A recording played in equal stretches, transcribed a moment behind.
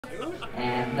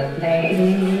And the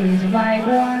ladies might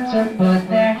want to put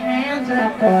their hands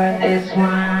up for this one.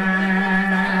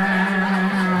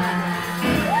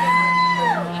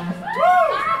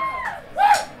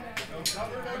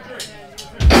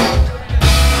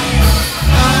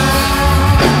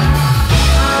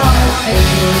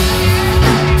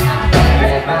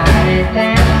 Everybody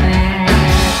dancing.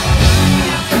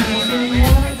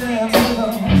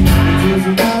 It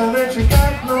doesn't matter that you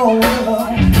got no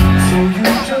rhythm, so you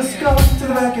just go to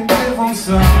the back and give them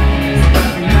some.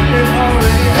 You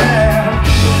already have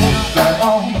that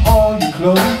on all your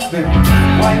clothes, then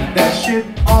wipe that shit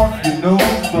off your nose,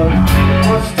 but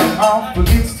brush it off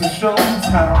forgets to show us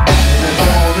how. That's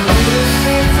all there really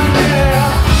seems to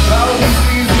care. Always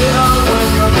sees it all when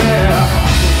you're there.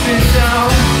 Sit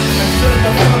down and shut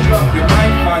the fuck up. You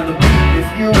might find the beat if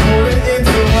you wouldn't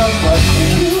interrupt, but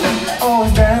you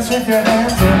always dance with your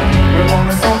hands up. We're on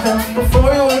to something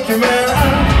before you wake your man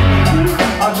up.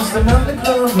 I'm just another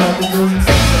club that doesn't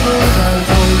seem to know that it's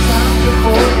only time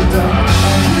before you're done.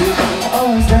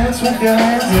 Always dance with your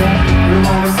hands up. We're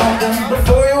on to something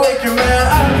before you wake your man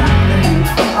up.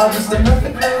 I'm just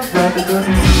another club that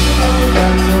doesn't seem to know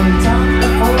that it's only time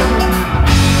before you're done.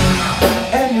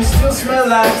 And you still smell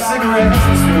like cigarettes,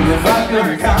 you smell the vodka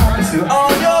and coffee still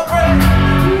on your breath.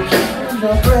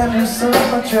 Your breath is so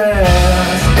much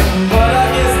ass, but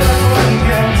I guess that's what you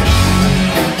get.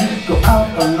 You go out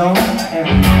alone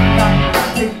and not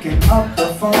picking up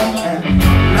the phone and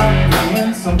not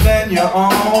being something your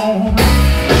own.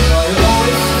 You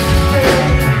always pay,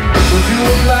 but you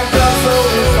look like that, so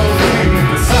it's okay.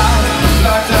 Besides,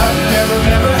 like that,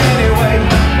 never anyway.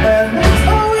 And it's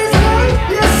always like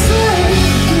you say.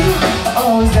 You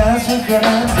always dance with your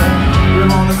hands up. We're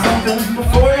on to something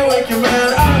before you wake your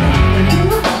man up.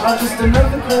 I'm just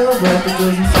another girl that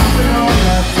doesn't seem to know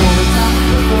that all the time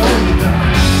before you're done.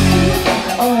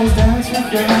 Always dance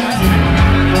with your hands up.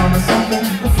 On to something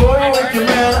before you wake your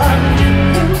man up.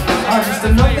 I'm just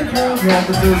another girl that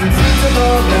doesn't seem to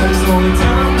know that it's only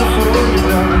time before you're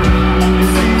done. You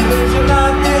see that you're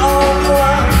not the only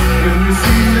one, and you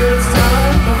see that it's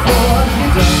time before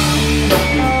you're done.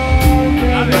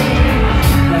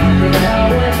 Nothing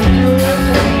always to do with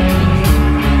me.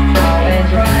 Always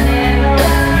running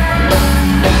around.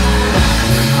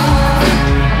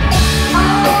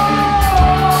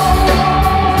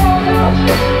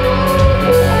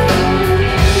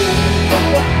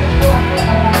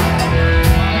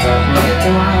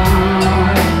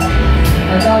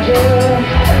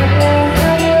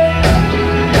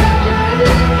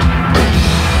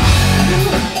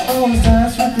 Always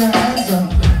dance with your hands up.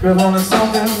 Grab on to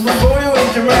something before you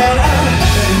wake your man up.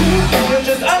 You're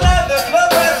just another club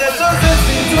rat that doesn't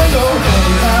seem to know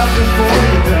every time before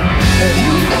you're done. And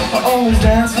you always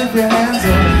dance with your hands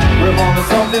up. Grab on to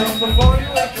something before you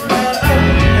wake your man up.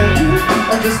 And you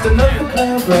are just another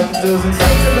club rat that doesn't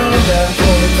seem to know that it's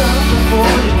all the time before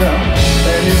you're done.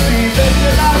 And you